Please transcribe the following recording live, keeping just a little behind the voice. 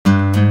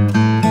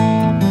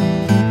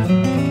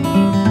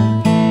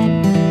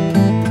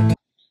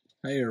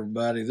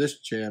everybody, this is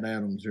Chad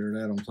Adams here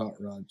at Adams Hot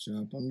Rod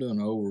Shop. I'm doing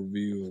an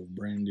overview of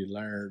Brandy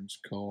Laird's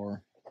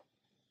car.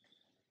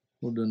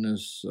 We're doing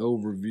this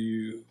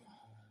overview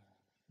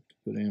to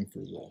put in for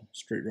the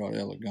Street Rod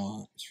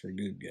Elegance for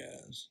good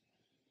guys.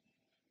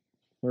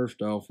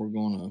 First off, we're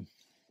going to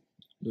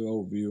do an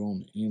overview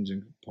on the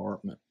engine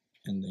compartment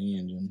and the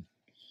engine.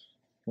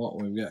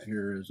 What we've got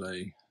here is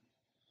a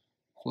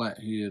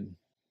flathead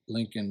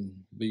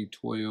Lincoln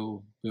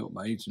B12 built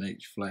by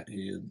H&H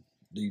Flathead,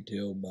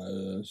 detailed by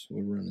us.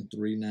 We're running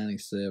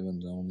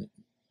 397s on it.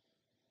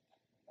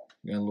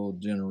 Got a little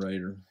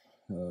generator,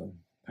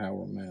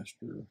 Power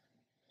Master,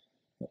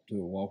 up to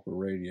a Walker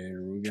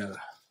radiator. We got a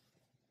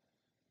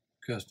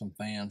custom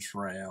fan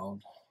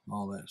shroud,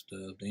 all that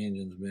stuff. The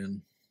engine's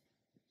been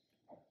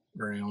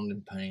ground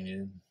and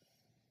painted.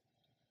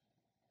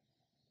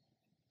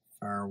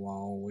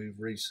 Firewall, we've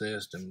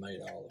recessed and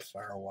made all the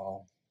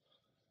firewall,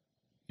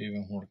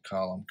 even where the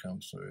column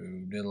comes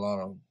through. Did a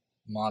lot of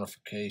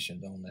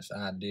modifications on this.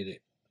 I did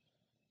it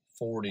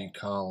 40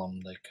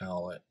 column, they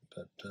call it,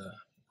 but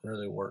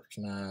really works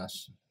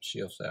nice.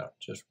 Shifts out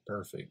just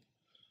perfect.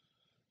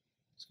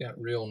 It's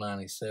got real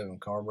 97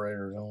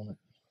 carburetors on it.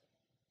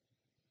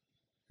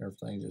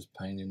 Everything's just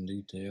painted and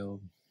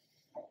detailed.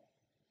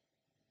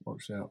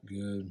 Works out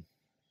good.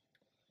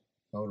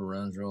 Motor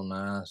runs real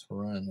nice.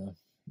 We're running the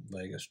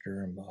Vega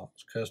steering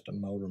box,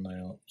 custom motor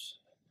mounts.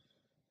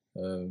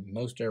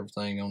 Most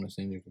everything on this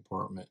engine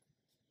compartment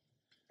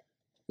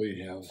we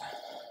have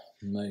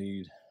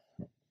made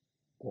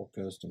or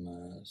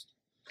customized,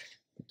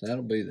 but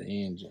that'll be the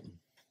engine.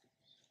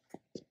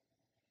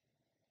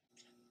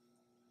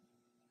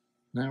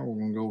 Now we're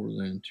going to go over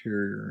the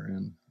interior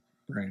in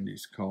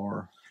Brandy's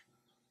car.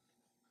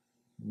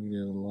 We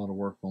did a lot of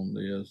work on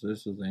this.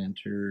 This is the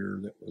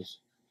interior that was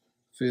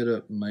fit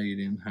up and made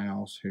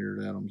in-house here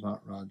at Adams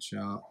Hot Rod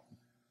Shop.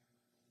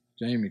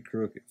 Jamie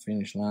Crook at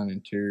Finish Line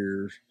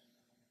Interiors,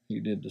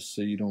 he did the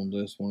seat on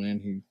this one,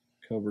 and he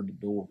covered the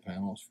door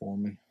panels for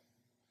me.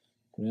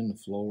 But in the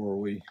floor,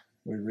 we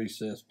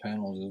recessed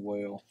panels as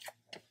well.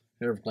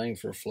 Everything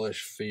for a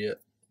flush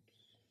fit.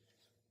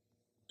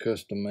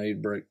 Custom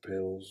made brake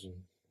pedals.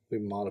 We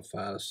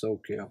modified a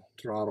SoCal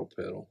throttle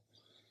pedal.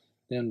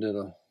 Then did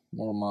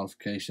more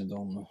modifications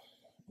on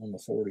the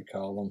 40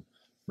 column.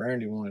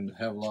 Brandy wanted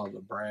to have a lot of the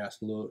brass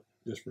look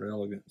just for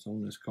elegance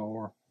on this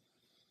car.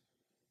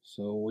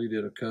 So we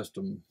did a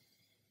custom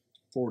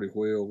 40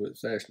 wheel, but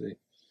it's actually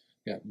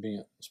got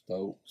bent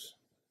spokes,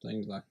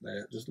 things like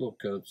that. Just a little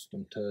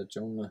custom touch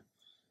on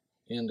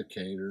the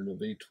indicator, the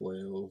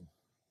V12.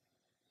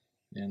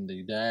 And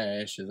the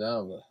dash is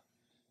out of the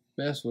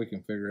best we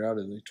can figure out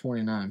is a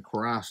 29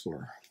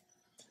 Chrysler.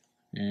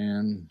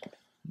 And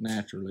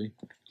naturally,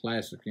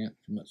 Classic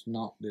Instruments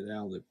knocked it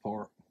out of the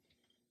park,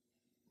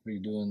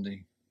 redoing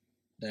the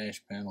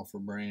dash panel for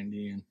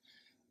Brandy, and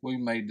we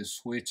made the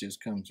switches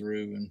come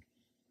through and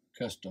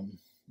custom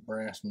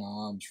brass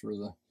knobs for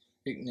the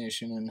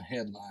ignition and the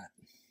headlight.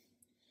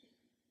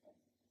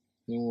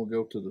 Then we'll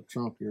go to the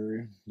trunk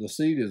area. The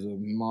seat is a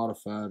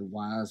modified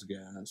Wise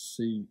Guys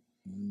seat,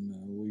 and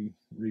we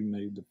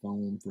remade the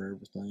foam for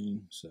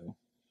everything, so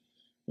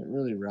it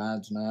really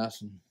rides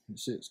nice and it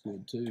sits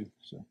good too.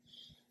 So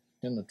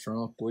in the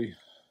trunk, we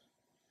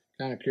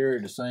kind of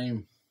carried the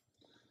same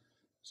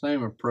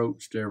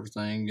approach to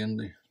everything in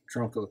the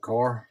trunk of the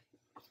car,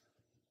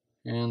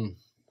 and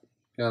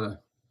got a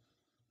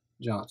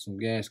Johnson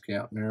gas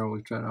cap in there.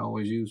 We try to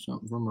always use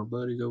something from our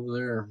buddies over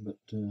there, but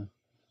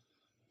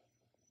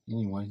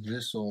anyway,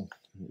 this will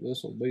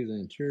be the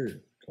interior of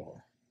the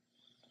car.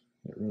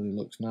 It really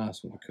looks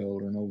nice with the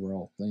color and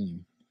overall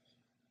theme.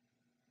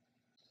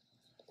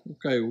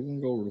 Okay, we're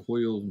gonna go over the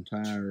wheels and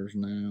tires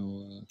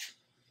now.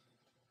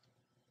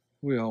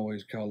 We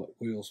always call it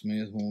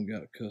Wheelsmith when we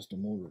got a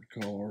custom ordered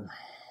car.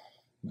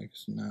 Make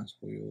some nice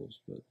wheels,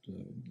 but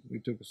we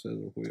took a set of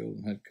the wheels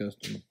and had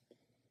custom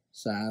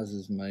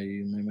sizes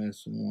made, and they made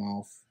some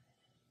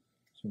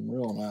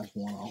real nice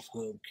one-off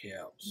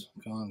hubcaps,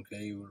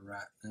 concave with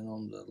right then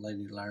on the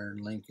Lady Laird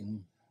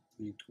Lincoln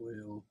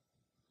V12.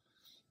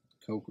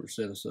 Coker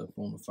set us up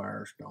on the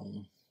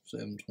Firestone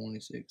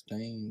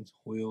 720/16s.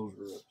 Wheels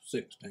are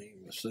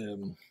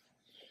 16/7.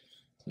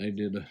 They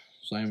did the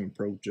same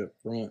approach up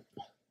front.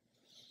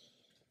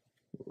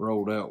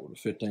 Rolled out with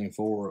a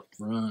 15.4 up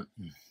front.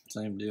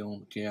 Same deal on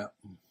the cap.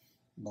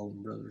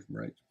 Bolden Brothers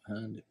brakes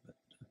behind it. But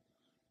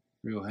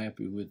real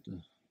happy with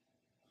the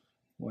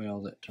way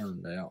all that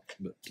turned out.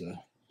 But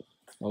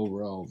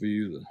overall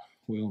view, the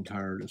wheel and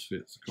tire just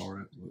fits the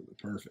car absolutely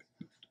perfect.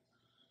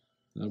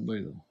 That'll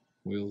be the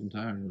wheels and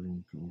tires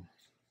on the car.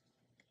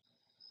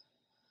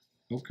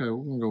 Okay,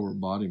 we're going to go over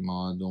body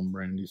mods on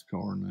Brandy's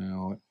car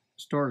now. It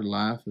started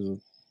life as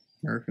an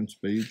American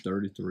Speed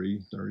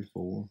 33,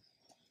 34.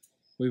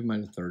 We've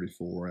made a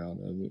 34 out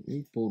of it.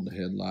 We pulled the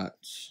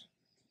headlights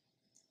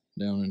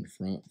down in the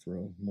front for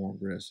a more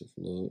aggressive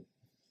look.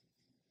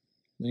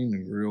 Leaned the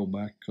grill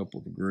back a couple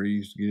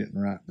degrees to get it in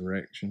the right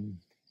direction.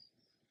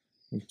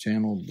 We've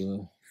channeled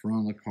the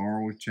front of the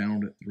car. We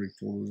channeled it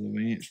 3/4 of an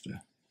inch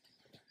to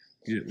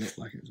get it look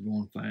like it's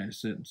going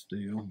fast, sitting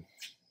still.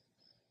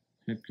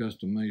 Had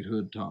custom made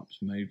hood tops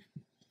made,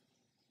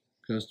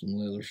 custom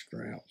leather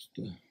straps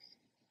to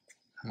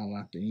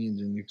highlight the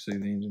engine. You can see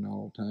the engine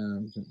all the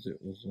time since it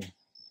was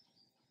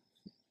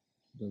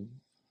the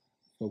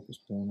focus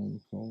point on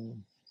the car.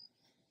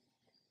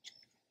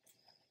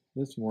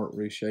 This work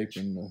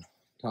reshaping the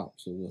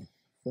tops of the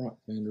front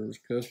fenders,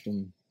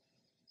 custom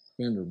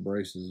fender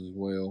braces as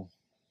well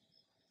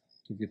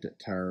to get that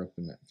tire up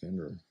in that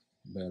fender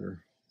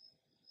better.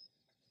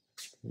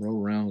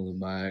 Roll around to the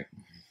back,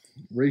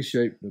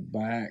 reshape the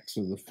backs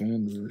of the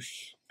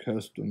fenders,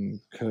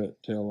 custom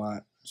cut tail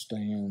light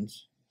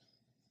stands,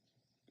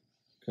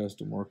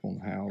 custom work on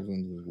the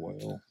housings as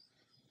well.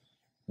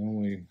 Then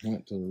we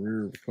went to the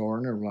rear of the car.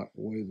 I never liked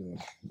the way the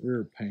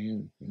rear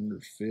pan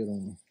fenders fit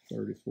on the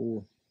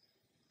 34.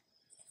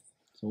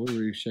 So we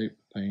reshaped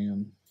the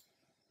pan,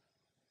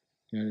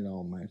 got it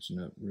all matching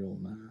up real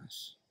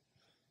nice.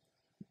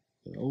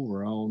 But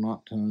overall,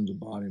 not tons of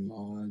body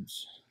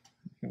mods.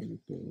 Kind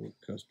of put a little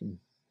custom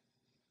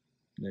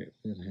deck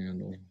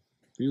handle.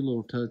 A few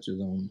little touches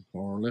on the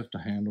car. Left the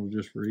handle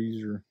just for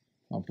easier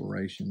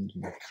operations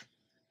and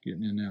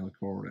getting in and out of the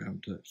car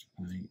without touch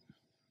the paint.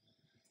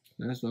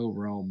 That's the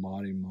overall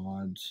body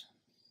mods.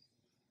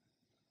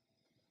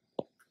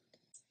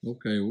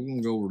 Okay, we're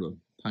gonna go over the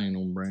paint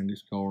on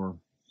Brandy's car.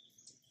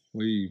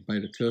 We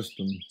made a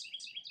custom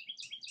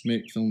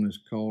mix on this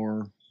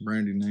car.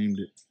 Brandy named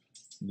it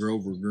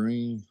Grover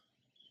Green.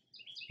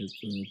 It's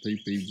a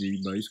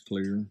PPG base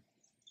clear.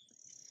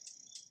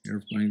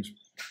 Everything's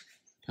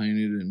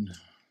painted and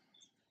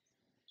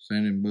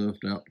sand and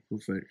buffed out to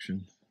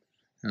perfection.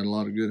 Had a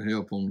lot of good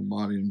help on the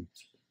body and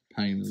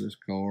paint of this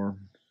car.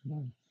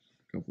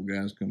 A couple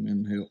guys come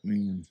in and help me,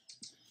 and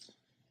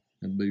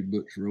that'd be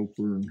Butch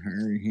Roper and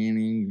Harry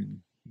Henning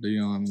and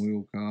Dion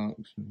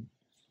Wilcox and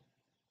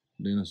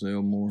Dennis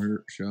Elmore here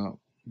at the shop,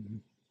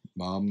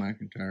 Bob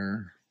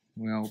McIntyre.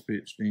 We all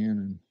pitched in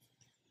and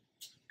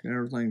got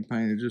everything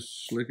painted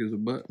just slick as a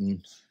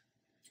button.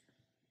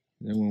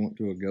 Then we went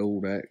to a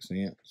gold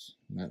accents,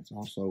 and that's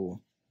also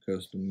a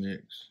custom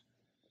mix.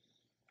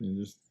 And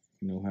just,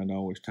 you know, had to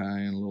always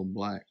tie in a little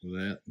black with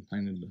that and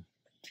painted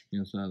the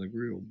inside of the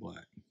grill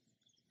black.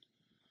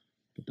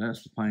 But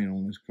that's the paint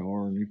on this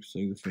car, and you can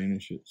see the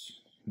finish.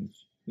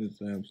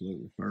 It's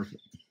absolutely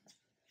perfect.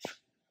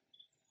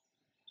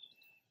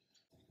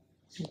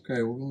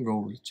 Okay, we're gonna go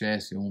over the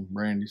chassis on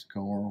Brandy's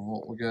car.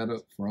 What we got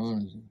up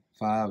front is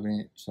a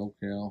 5-inch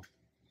SoCal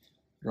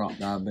drop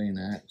die beam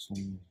axle,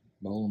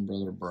 Bowling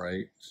Brother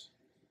brakes.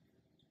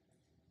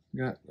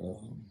 Got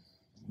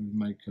we've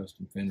made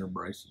custom fender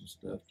braces and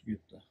stuff to get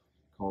the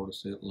car to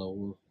sit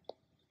lower.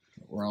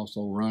 We're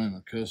also running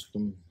a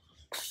custom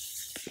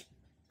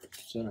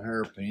set of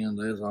hairpins.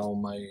 That's all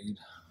made.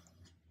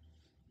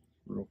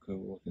 Real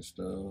cool looking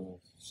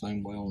stuff.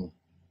 Same way on the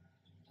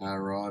tie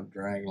rod,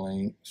 drag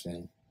links,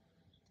 and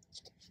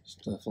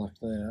stuff like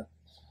that.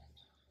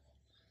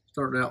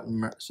 Started out with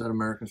a set of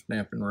American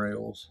stamping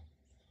rails,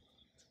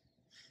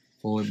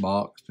 fully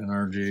boxed in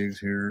our jigs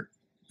here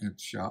at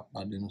the shop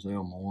by Dennis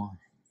Elmore.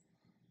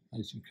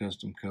 Made some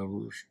custom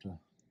covers to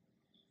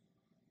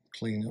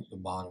clean up the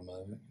bottom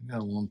of it.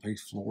 Got a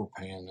 1-piece floor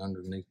pan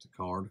underneath the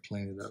car to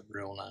clean it up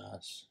real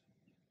nice.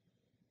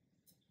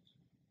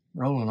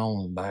 Rolling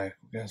on the back,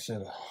 we got a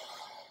set of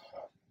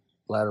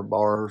ladder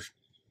bars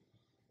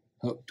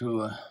hooked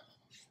to a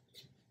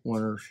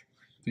winter's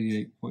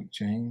V8 quick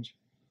change,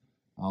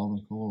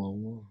 Alden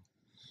coilover.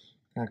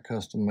 Got a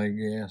custom made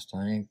gas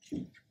tank.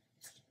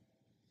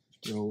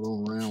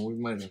 Rolled on around. We've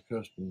made a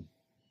custom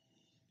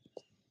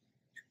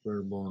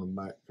spreader bar on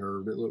the back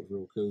curve. It looks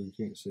real cool. You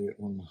can't see it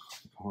when the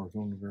car's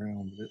on the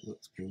ground, but it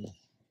looks cool.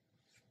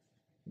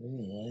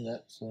 Anyway,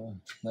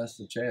 that's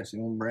the chassis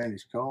on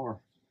Brandy's car.